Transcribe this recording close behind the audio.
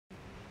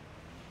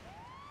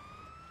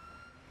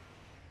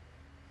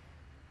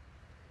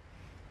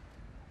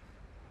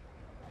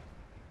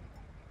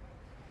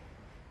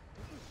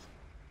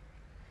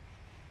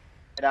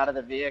out of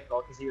the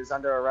vehicle because he was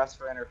under arrest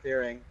for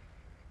interfering.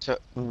 So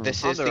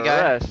this is Under the guy.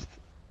 arrest.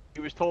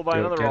 He was told by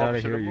another Get out of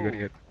officer here, to you're move.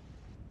 gonna get...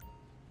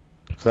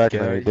 Second,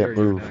 Get out you of here, get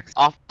you're moved. next.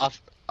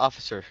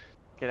 Officer.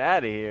 Get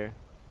out of here.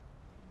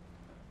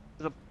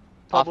 This is a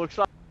public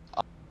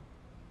sidewalk.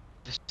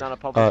 Not a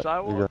public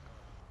sidewalk.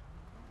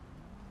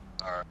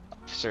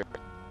 Officer.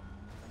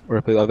 Or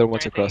if the other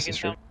one's Anything across the you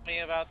street. can tell me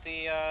about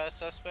the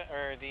suspect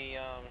or the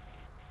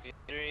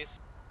injuries?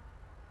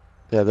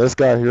 Yeah, this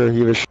guy here,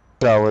 he was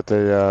shot with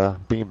a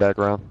beanbag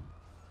round.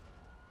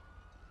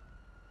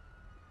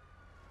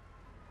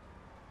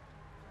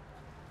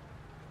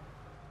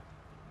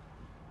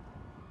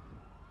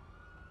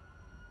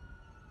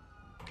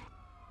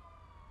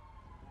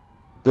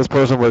 This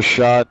person was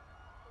shot,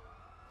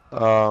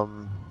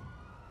 unknown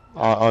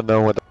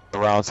what the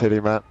rounds hit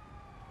him at.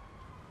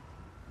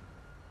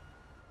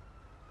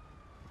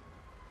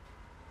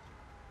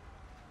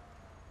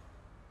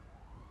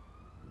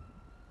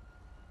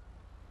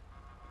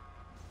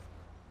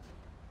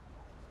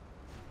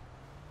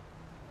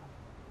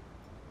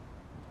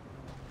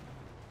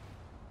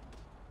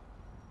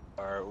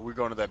 Alright, we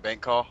going to that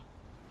bank call?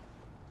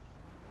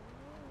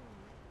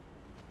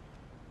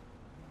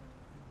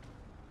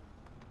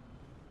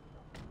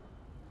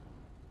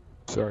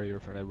 Sorry, your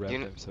friend, I revved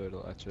him, so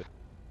it'll actually...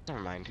 Never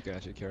mind. You can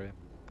actually carry him.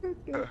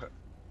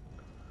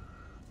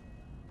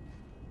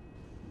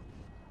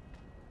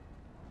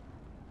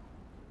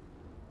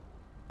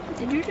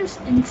 Did you just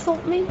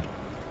insult me?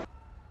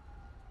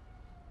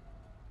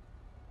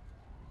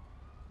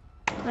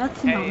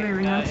 That's not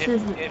very nice,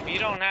 is it? If you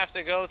don't have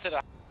to go to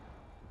the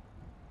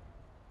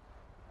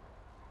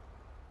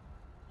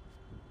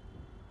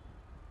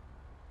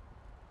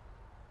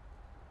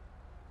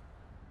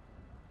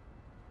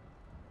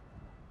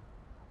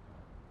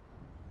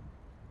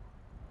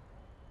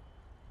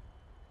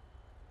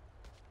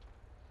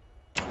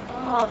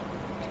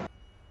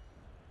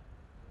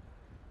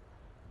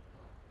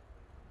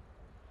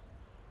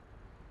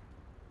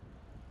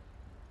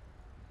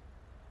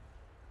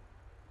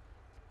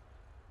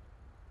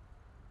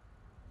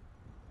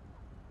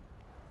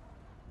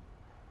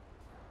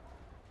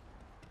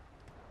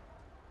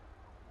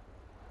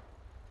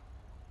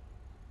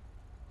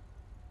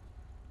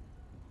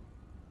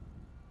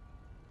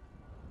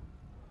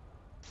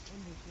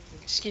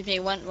Excuse me,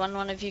 when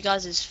one of you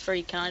guys is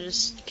free, can I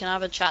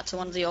have a chat to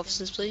one of the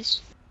officers,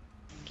 please?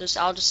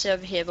 I'll just sit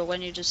over here, but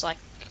when you just like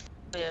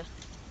clear.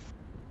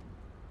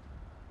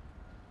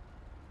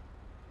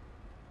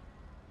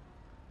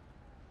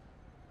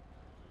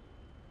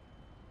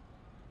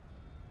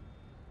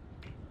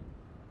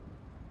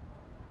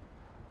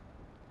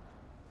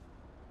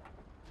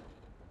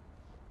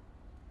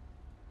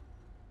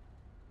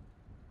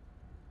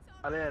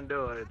 I didn't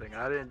do anything.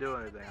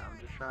 I'm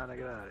just trying to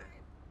get out of here.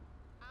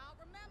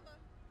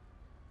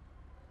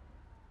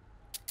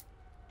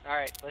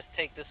 Alright, let's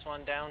take this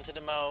one down to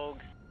the morgue.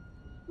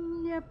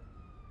 Yep.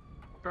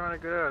 I'm trying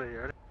to get out of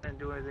here. I didn't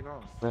do anything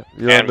wrong.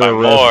 You're And under by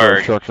arrest for morgue,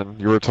 obstruction.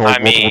 You were told I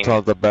multiple mean,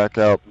 times to back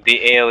out.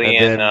 The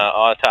alien And then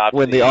autopsy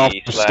when the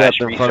officer slash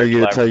stepped in front of you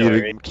to research tell you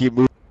laboratory. to keep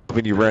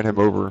moving, you ran him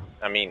over.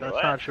 I mean, That's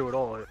what? not true at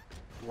all.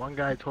 One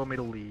guy told me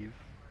to leave,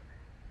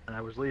 and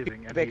I was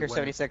leaving. And Baker he went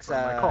 76, from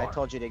my I car.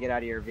 told you to get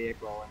out of your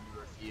vehicle and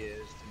you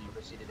refused, and you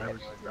proceeded to hit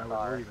me with your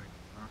car. leaving.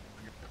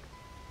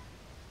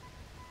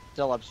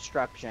 Still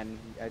obstruction.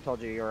 I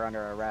told you you were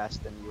under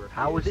arrest and you refused.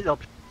 How was it up?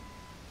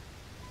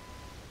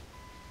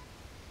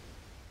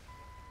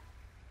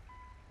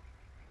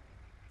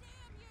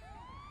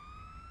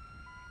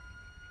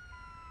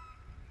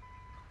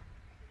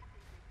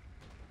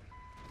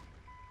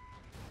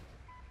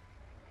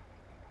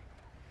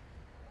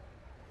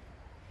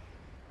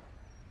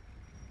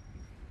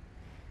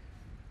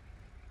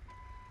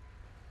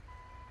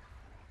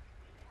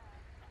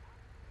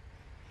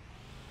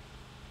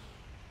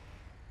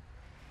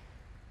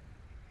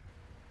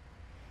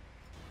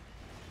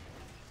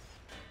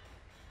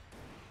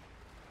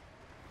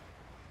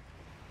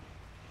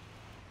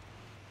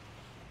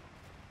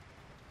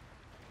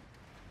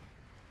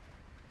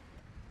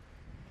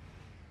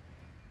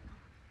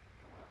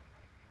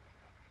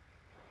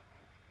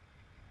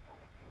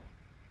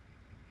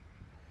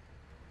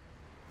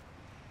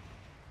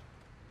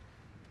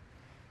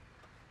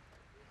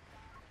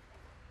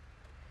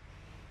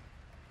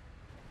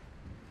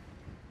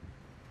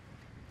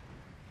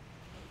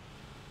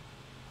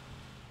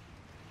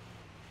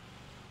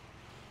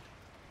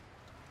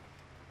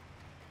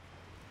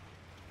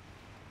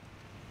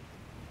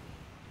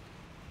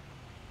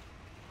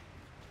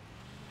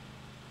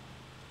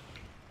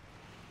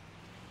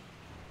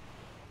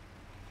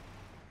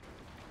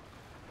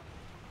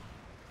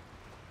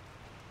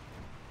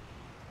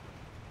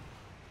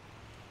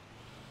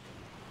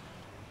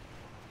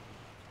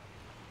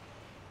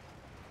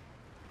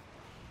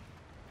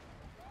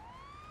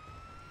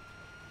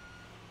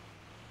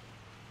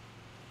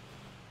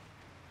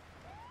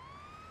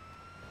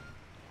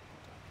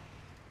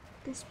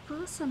 This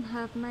person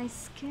had nice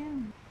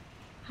skin.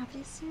 Have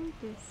you seen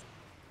this?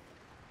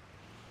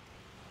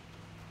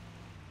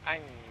 I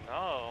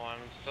know,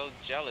 I'm so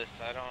jealous.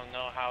 I don't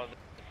know how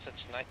it's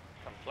such nice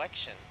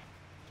complexion.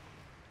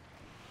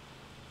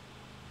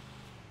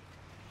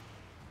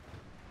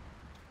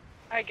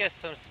 I guess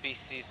some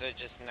species are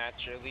just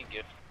naturally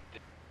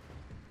gifted.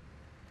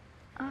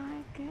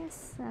 I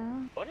guess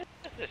so. What is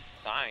this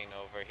sign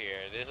over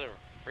here? There's a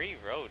free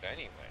road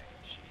anyway.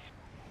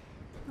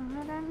 Jeez.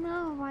 I don't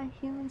know why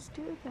humans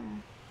do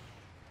that.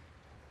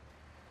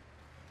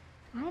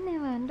 I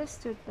never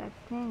understood that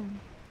thing.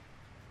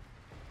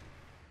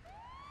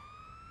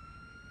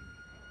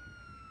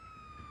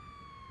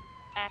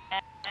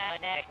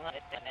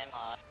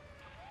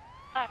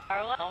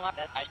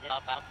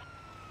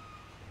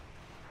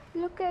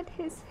 Look at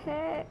his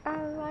hair,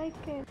 I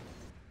like it.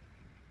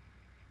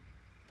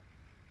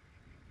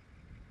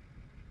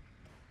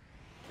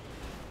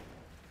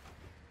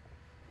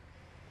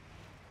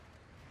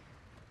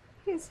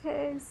 His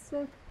hair is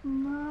so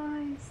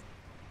nice.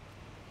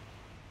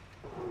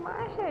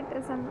 My hair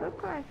doesn't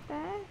look like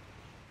that.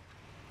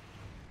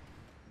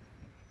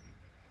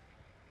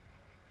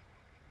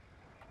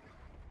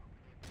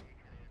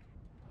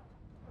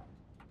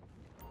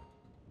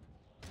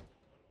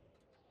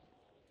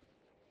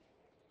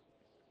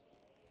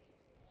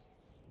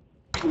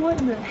 What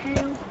the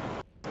hell?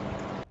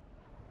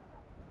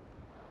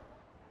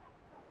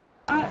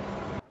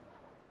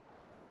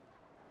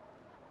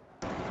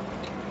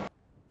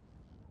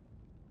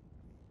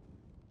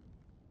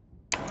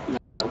 No,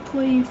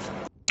 please.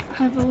 I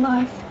have a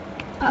life.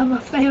 I have a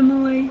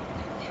family.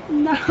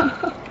 No.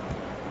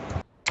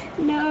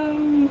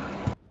 No.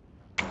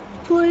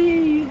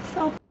 Please,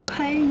 I'll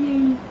pay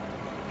you.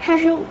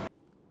 Help.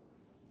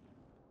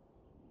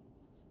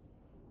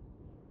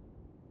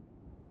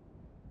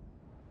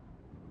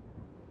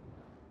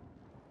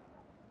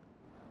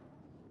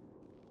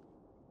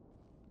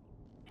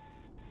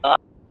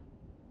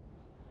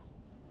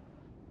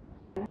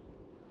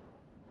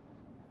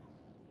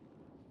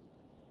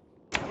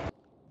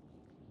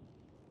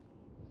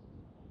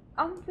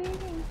 I'm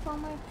waiting for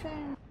my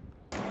friend.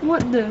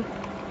 What the?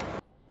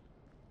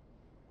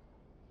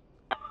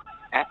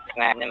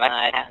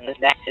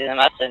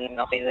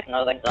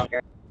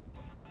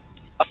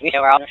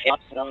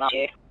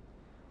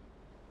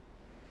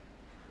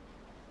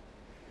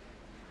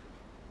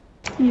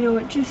 You know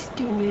what, just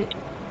do it.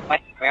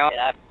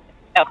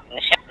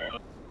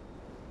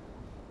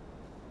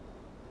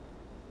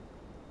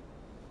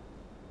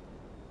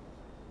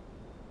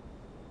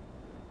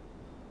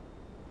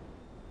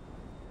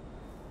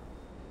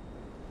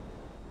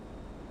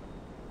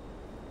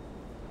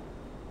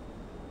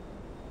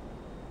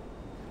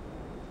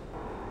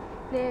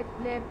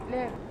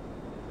 Left.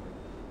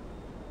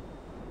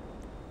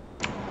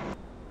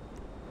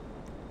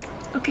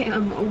 Okay,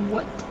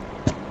 what?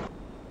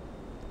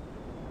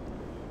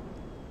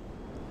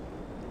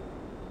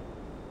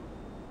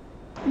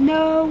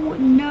 No.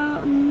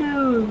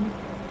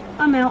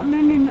 I'm out.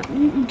 No.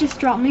 Just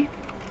drop me.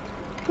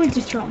 Please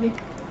just drop me.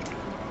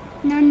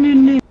 No.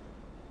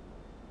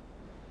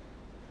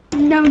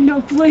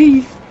 No,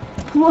 please.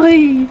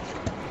 Please.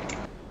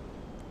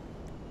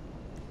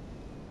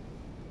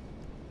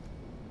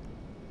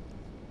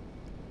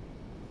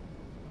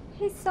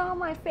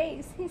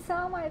 He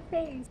saw my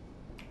face.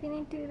 You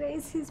need to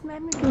erase his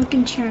memory. Look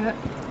in chat.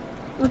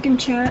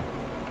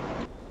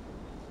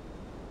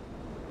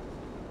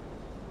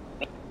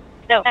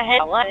 No, I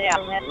had one.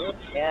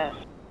 Yeah.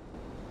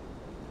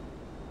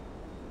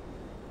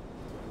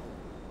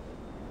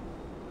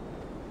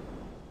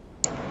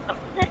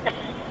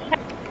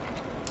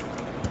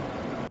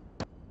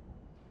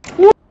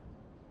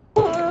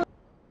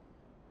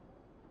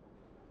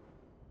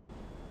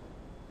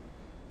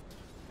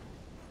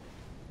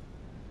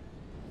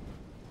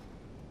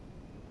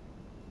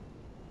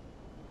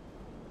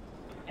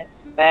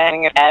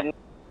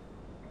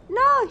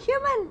 No,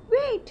 human,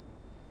 wait!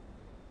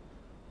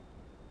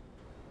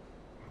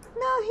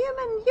 No,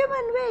 human,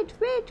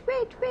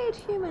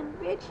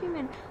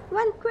 human.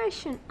 One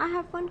question. I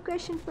have one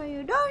question for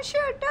you. Don't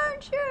shoot!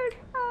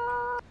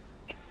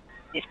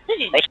 He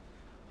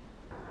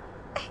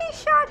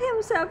shot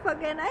himself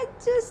again. I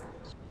just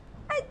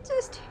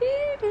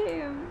hit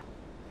him.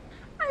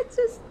 I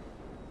just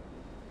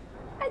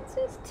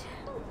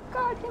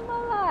got him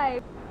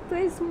alive.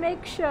 Please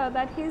make sure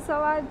that he's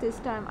alive this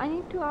time. I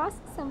need to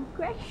ask some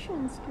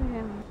questions to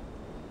him.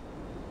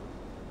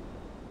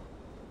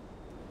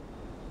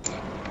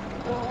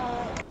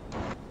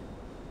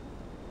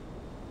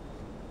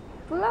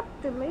 Pull up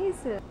the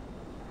laser.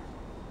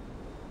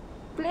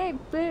 Play.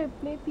 Wait.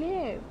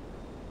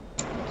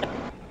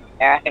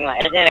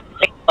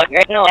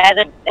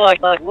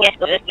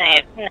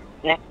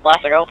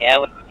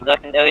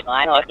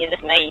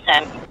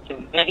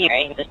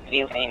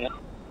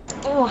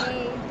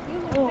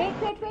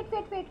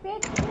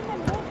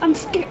 I'm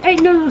scared. Hey,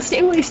 no, stay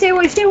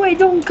away.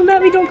 Don't come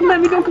at me. Don't come at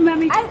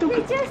me.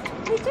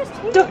 We just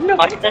hit. No.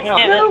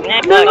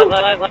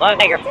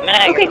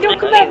 Okay, don't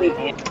come at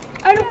me.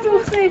 I don't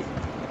feel safe.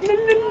 No.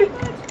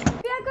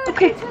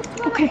 Okay.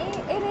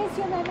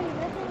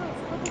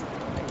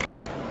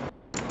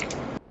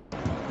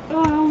 It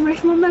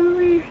erased my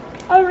memory.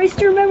 I erased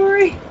your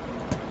memory.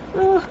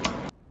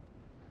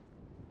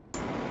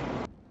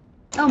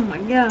 Oh my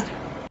god.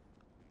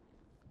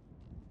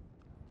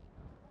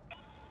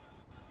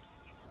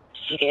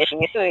 Hey,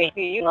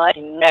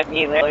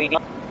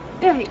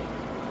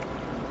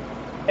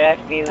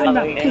 I'm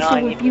about to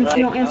pistol whip you if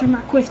you don't answer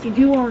my question.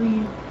 Who are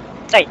you?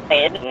 What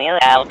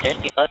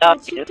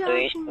you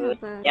talking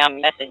about?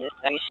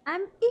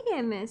 I'm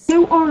EMS.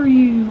 Who are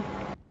you?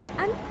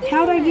 I'm EMS.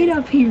 How'd I get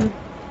up here?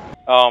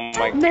 Oh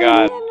my No,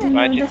 god. no,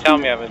 Why'd you that's tell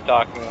not- me I've been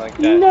talking like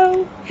that?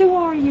 No, who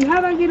are you?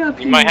 How'd I get up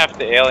You here? might have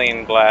to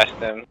alien blast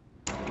him.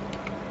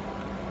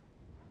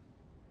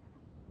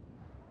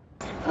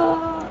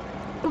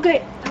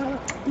 Okay,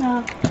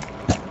 no.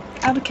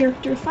 Out of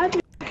character. If I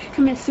just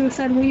commit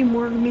suicide, will you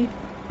murder me?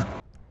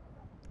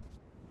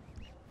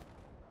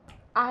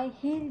 I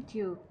healed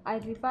you. I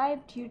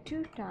revived you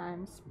 2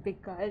 times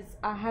because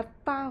I have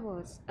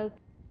powers. Okay.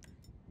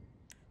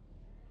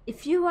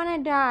 If you wanna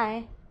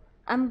die,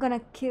 I'm gonna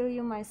kill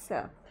you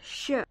myself.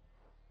 Sure.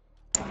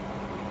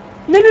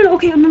 No,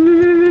 okay, no,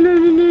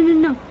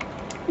 no,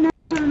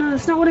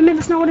 that's not what I meant,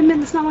 that's not what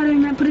I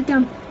meant, put it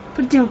down,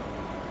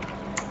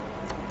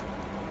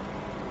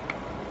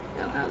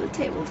 Now how the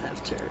tables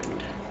have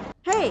turned.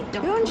 Hey,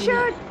 Don't don't point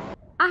shoot!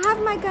 I have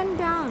my gun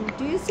down.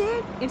 Do you see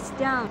it? It's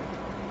down.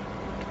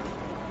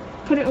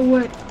 Put it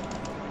away.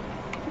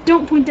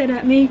 Don't point that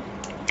at me.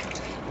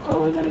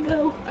 Oh, I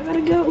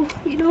gotta go.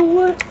 You know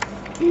what?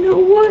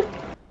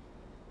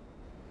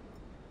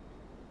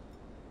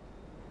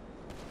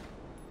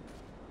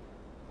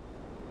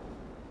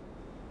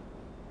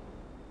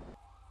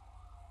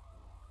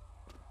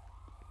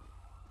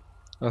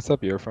 What's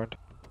up, UrFriend?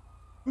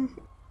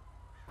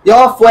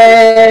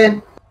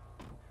 UrFriend!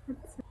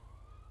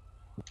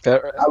 Yeah,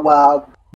 Wow.